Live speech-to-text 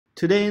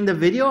Today in the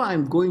video,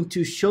 I'm going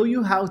to show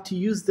you how to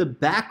use the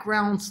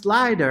background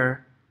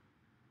slider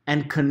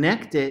and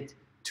connect it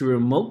to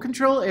remote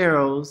control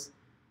arrows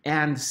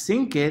and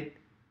sync it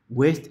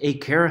with a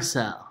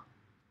carousel.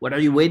 What are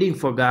you waiting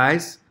for,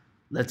 guys?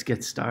 Let's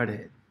get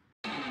started.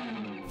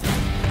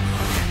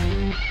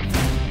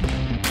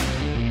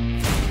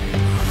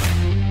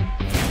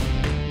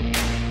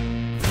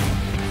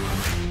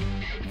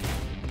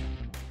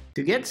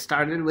 To get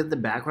started with the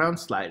background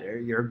slider,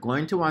 you're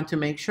going to want to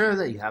make sure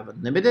that you have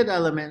Unlimited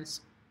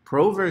Elements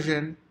Pro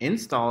version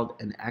installed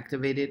and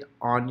activated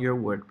on your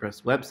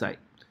WordPress website.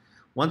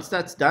 Once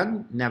that's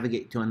done,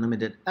 navigate to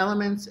Unlimited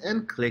Elements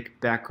and click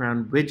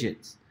Background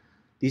Widgets.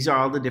 These are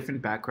all the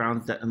different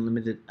backgrounds that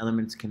Unlimited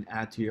Elements can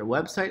add to your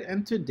website,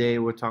 and today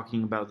we're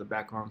talking about the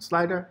background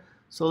slider.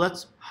 So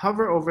let's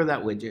hover over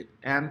that widget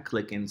and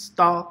click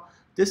Install.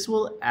 This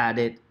will add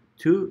it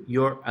to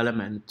your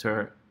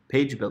Elementor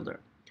page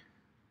builder.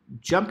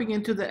 Jumping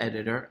into the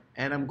editor,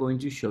 and I'm going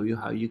to show you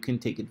how you can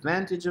take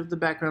advantage of the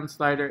background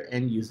slider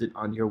and use it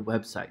on your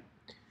website.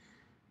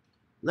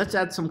 Let's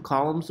add some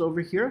columns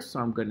over here. So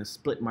I'm going to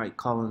split my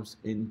columns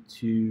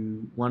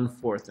into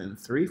 1/4 and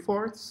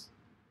 3/4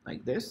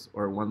 like this,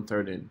 or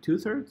 1/3 and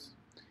 2/3.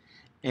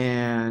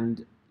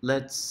 And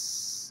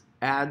let's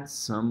add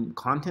some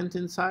content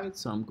inside.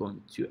 So I'm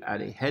going to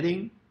add a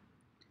heading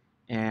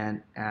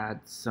and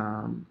add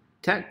some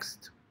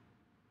text,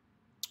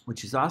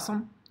 which is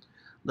awesome.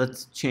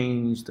 Let's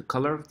change the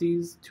color of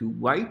these to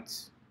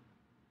white,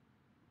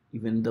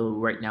 even though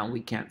right now we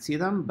can't see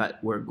them, but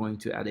we're going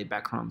to add a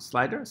background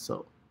slider,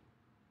 so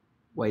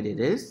white it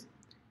is.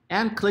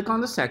 And click on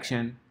the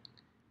section,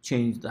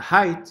 change the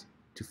height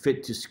to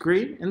fit to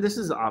screen, and this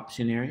is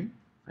optionary.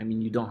 I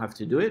mean, you don't have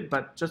to do it,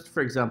 but just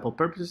for example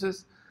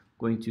purposes,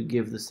 I'm going to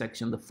give the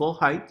section the full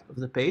height of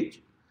the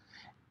page.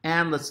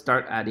 And let's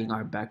start adding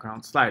our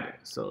background slider.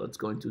 So let's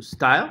go into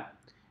Style.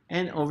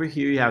 And over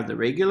here you have the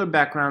regular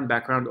background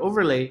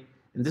overlay,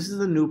 and this is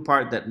the new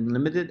part that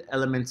Unlimited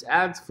Elements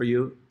adds for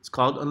you. It's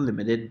called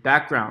Unlimited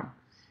Background.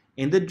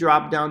 In the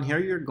drop down here,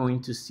 you're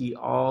going to see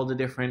all the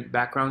different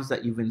backgrounds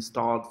that you've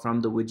installed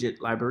from the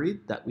widget library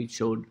that we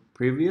showed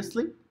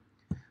previously.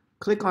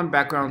 Click on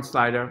Background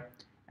Slider,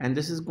 and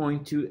this is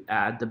going to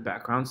add the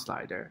background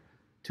slider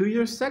to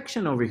your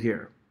section over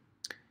here.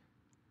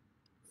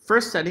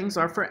 First settings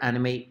are for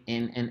animate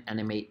in and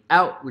animate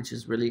out, which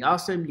is really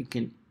awesome. You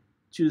can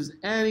choose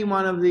any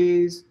one of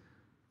these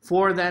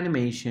for the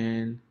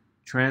animation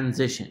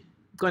transition.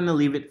 I'm going to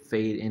leave it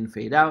fade in,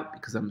 fade out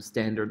because I'm a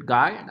standard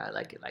guy and I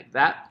like it like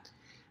that.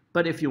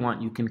 But if you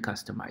want, you can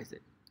customize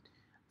it.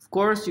 Of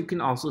course, you can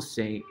also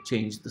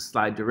change the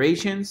slide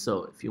duration.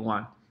 So if you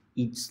want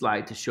each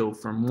slide to show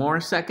for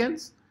more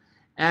seconds,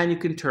 and you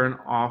can turn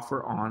off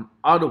or on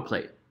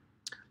autoplay.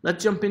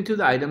 Let's jump into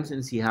the items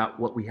and see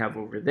what we have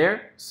over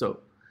there.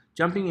 So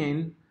jumping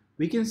in,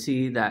 we can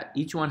see that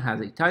each one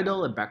has a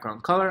title, a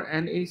background color,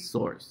 and a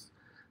source.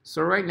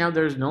 So right now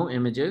there's no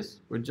images.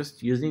 We're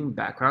just using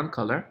background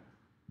color.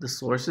 The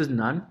source is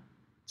none,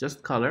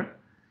 just color.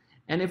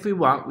 And if we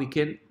want, we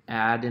can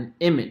add an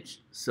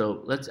image.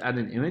 So let's add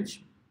an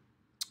image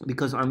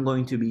because I'm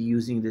going to be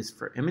using this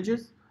for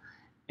images.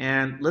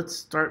 And let's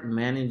start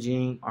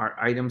managing our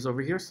items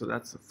over here. So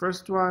that's the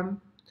first one.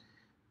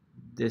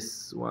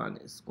 This one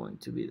is going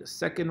to be the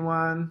second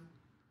one.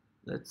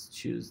 Let's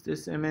choose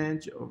this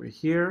image over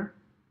here,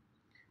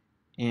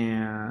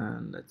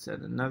 and let's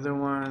add another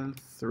one,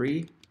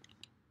 3,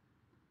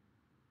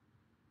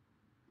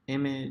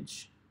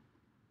 image,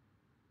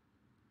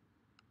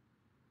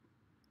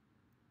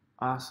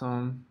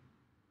 awesome,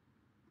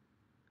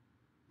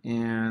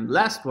 and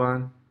last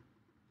one,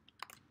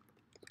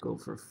 go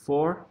for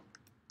 4,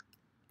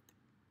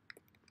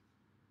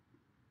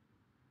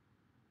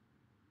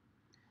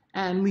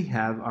 and we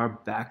have our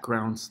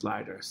background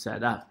slider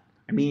set up.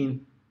 I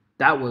mean,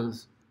 that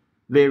was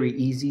very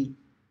easy,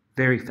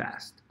 very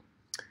fast.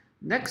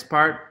 Next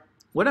part,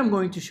 what I'm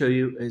going to show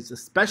you is the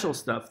special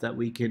stuff that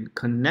we can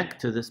connect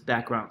to this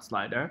background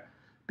slider,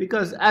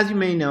 because as you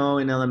may know,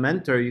 in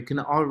Elementor you can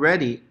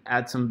already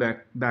add some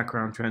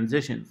background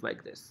transitions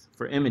like this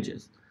for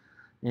images.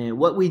 And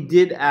what we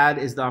did add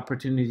is the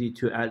opportunity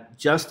to add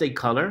just a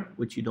color,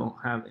 which you don't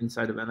have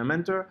inside of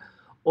Elementor,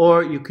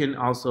 or you can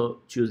also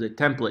choose a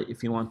template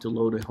if you want to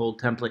load a whole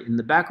template in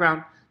the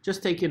background.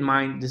 Just take in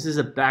mind, this is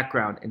a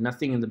background and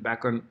nothing in the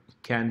background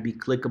can be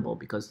clickable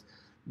because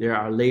there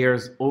are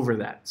layers over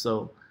that.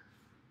 So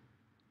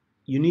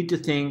you need to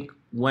think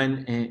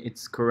when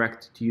it's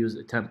correct to use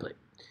a template.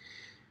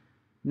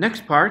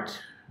 Next part,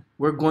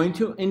 we're going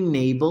to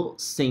enable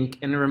sync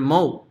and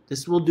remote.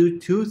 This will do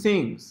two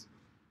things.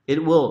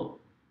 It will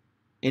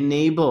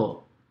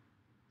enable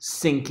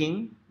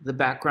syncing the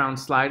background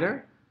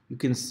slider. You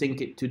can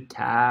sync it to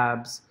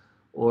tabs,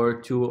 or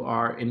to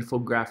our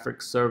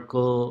infographic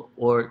circle,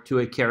 or to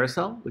a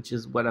carousel, which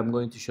is what I'm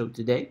going to show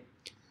today,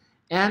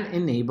 and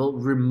enable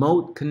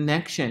remote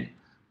connection.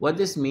 What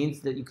this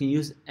means that you can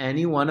use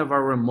any one of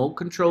our remote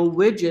control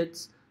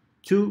widgets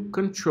to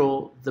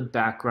control the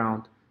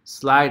background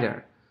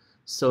slider.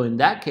 So in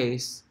that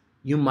case,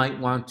 you might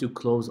want to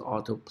close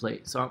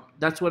autoplay. So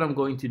that's what I'm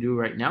going to do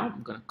right now.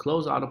 I'm going to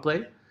close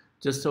autoplay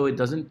just so it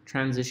doesn't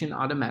transition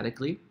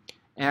automatically.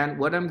 And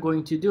what I'm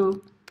going to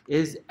do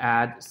is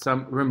add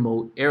some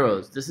remote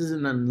arrows. This is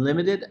an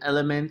unlimited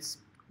elements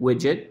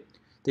widget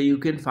that you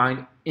can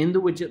find in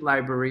the widget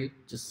library.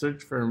 Just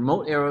search for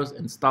remote arrows,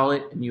 install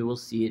it, and you will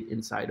see it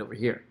inside over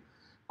here.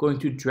 Going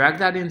to drag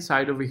that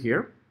inside over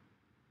here,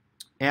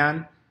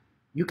 and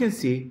you can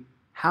see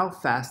how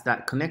fast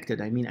that connected.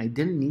 I mean, I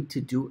didn't need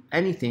to do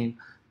anything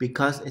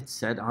because it's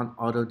set on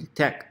auto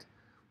detect.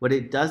 What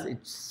it does, it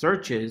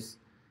searches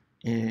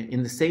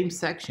in the same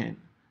section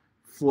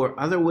for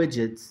other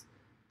widgets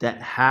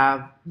that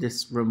have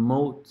this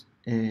remote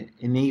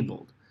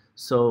enabled.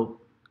 So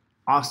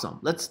awesome.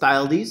 Let's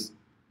style these.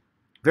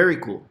 Very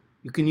cool.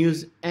 You can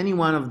use any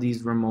one of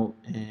these remote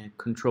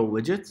control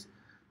widgets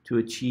to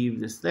achieve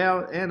this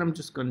layout, and I'm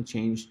just going to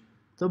change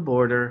the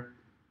border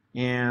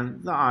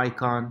and the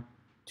icon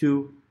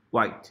to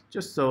white,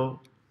 just so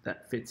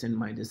that fits in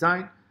my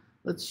design.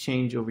 Let's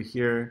change over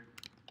here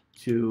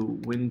to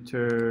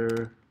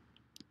Winter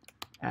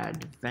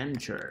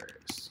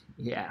Adventures.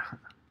 Yeah,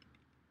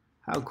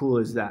 how cool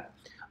is that?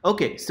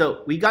 Okay,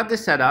 so we got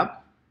this set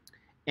up,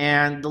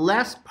 and the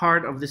last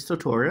part of this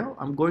tutorial,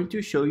 I'm going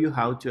to show you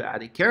how to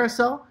add a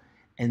carousel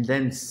and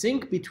then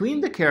sync between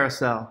the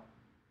carousel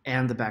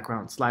and the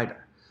background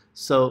slider.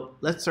 So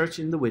let's search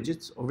in the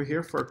widgets over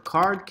here for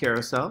card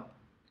carousel,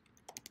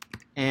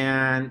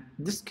 and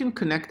this can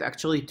connect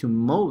actually to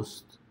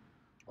most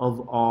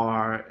of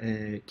our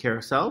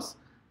carousels,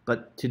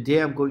 but today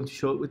I'm going to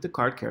show it with the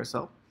card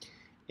carousel.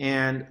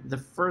 And the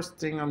first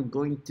thing I'm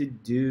going to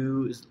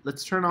do is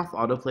let's turn off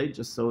autoplay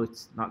just so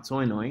it's not so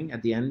annoying.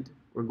 At the end,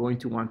 we're going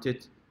to want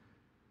it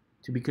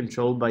to be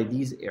controlled by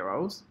these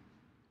arrows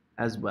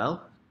as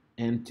well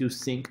and to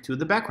sync to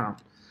the background.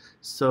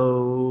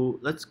 So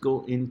let's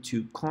go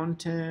into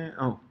content.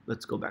 Oh,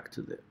 let's go back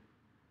to the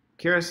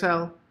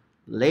carousel,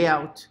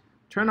 layout,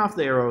 turn off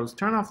the arrows,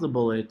 turn off the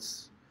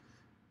bullets.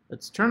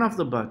 Let's turn off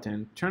the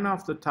button, turn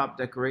off the top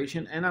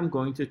decoration, and I'm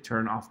going to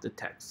turn off the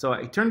text. So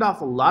I turned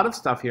off a lot of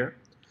stuff here.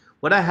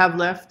 What I have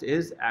left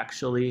is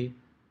actually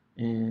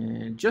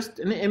just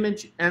an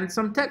image and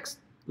some text,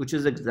 which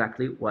is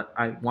exactly what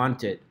I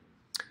wanted.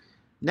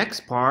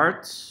 Next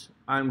part,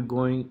 I'm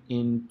going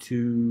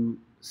into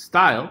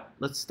style.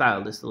 Let's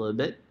style this a little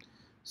bit.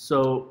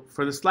 So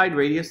for the slide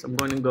radius, I'm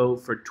going to go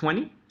for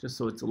 20, just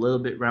so it's a little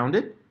bit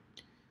rounded.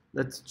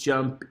 Let's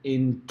jump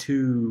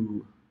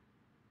into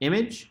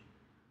image.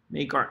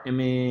 Make our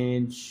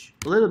image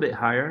a little bit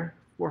higher.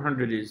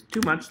 400 is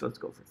too much. Let's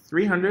go for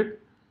 300.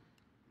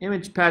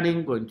 Image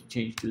padding, going to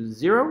change to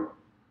 0.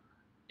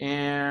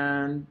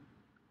 And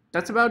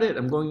that's about it.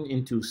 I'm going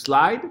into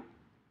slide.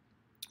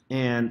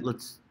 And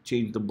let's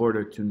change the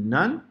border to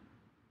none.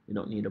 We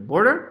don't need a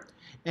border.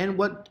 And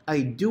what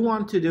I do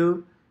want to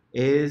do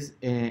is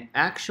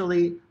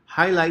actually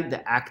highlight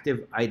the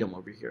active item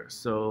over here.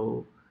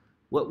 So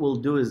what we'll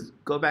do is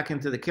go back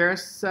into the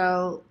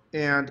carousel,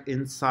 and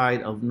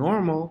inside of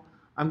normal,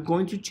 I'm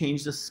going to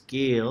change the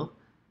scale,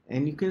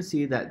 and you can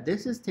see that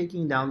this is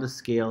taking down the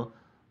scale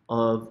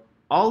of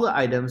all the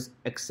items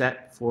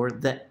except for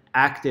the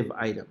active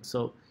item.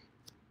 So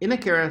in a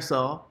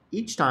carousel,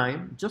 each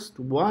time just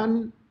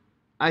one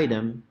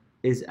item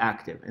is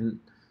active, and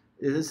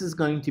this is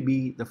going to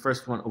be the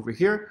first one over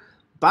here.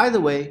 By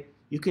the way,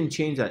 you can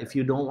change that. If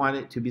you don't want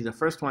it to be the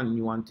first one and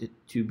you want it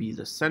to be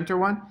the center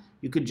one,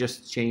 you could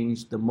just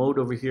change the mode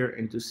over here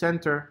into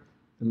center,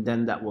 and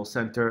then that will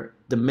center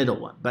the middle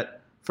one.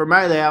 But for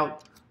my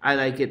layout, I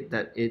like it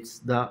that it's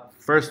the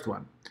first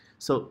one.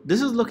 So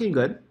this is looking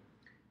good.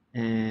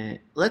 And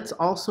let's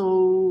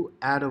also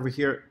add over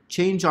here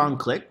change on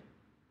click.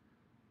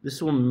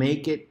 This will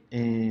make it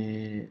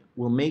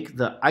will make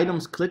the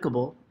items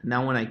clickable.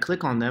 Now when I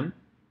click on them,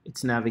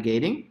 it's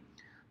navigating.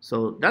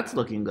 So that's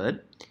looking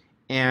good.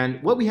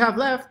 And what we have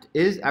left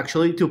is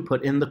actually to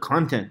put in the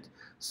content.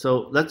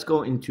 So let's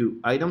go into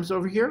items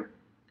over here.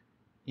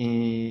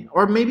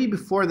 Or maybe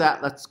before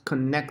that,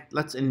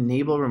 let's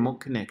enable remote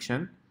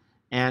connection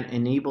and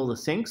enable the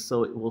sync.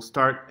 So it will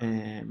start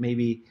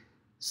maybe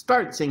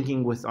start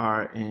syncing with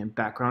our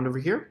background over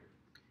here.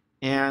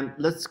 And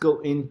let's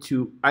go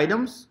into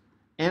items.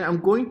 And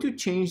I'm going to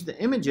change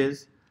the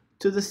images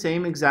to the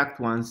same exact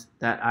ones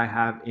that I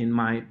have in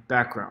my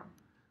background.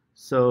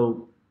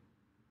 So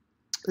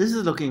this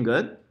is looking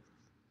good.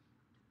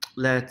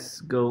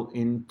 Let's go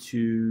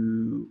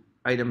into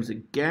items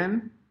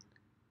again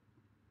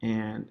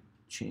and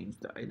change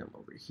the item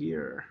over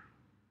here.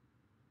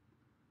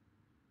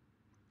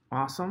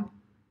 Awesome.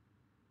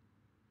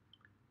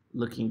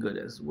 Looking good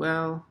as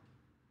well.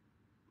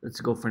 Let's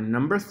go for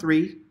number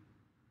 3.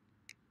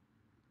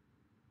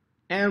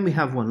 And we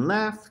have one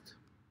left.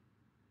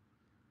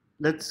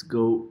 Let's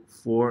go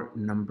for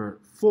number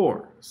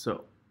 4.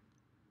 So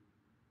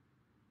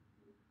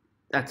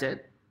that's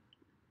it.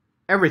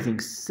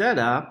 Everything's set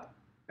up.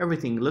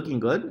 Everything looking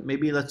good.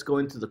 Maybe let's go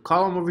into the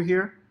column over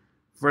here.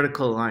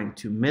 Vertical line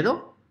to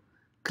middle.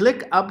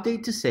 Click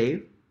update to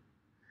save.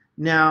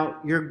 Now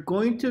you're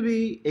going to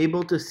be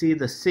able to see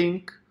the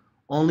sync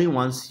only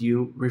once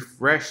you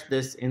refresh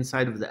this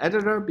inside of the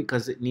editor,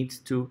 because it needs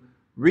to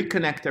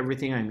reconnect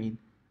everything. I mean,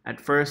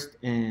 at first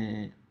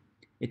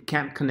it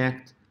can't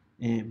connect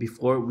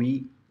before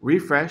we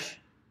refresh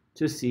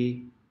to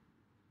see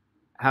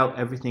how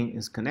everything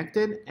is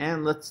connected.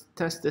 And let's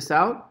test this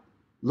out.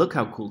 Look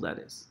how cool that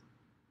is.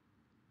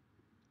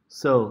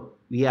 So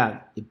we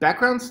have a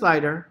background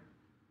slider,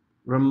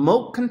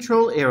 remote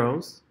control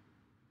arrows,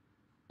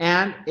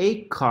 and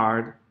a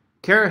card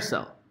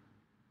carousel,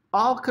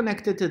 all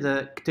connected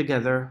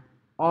together,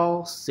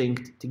 all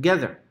synced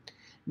together.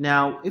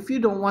 Now, if you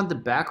don't want the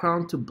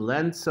background to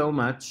blend so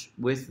much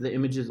with the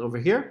images over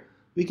here,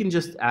 we can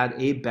just add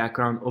a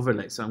background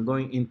overlay. So I'm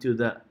going into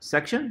the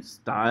section,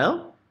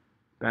 Style,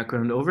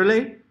 Background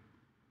Overlay,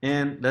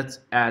 and let's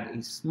add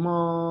a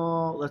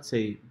small, let's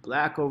say,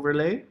 black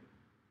overlay.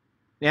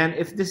 And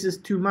if this is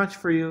too much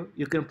for you,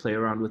 you can play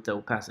around with the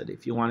opacity.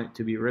 If you want it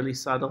to be really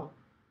subtle,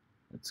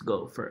 let's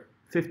go for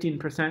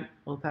 15%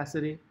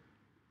 opacity.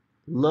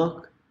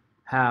 Look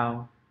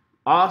how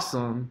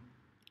awesome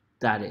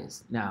that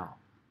is. Now,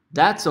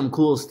 that's some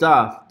cool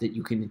stuff that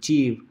you can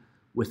achieve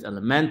with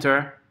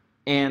Elementor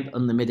and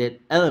unlimited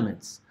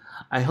elements.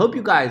 I hope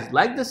you guys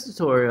like this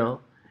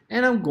tutorial,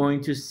 and I'm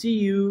going to see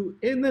you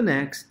in the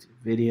next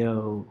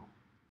video.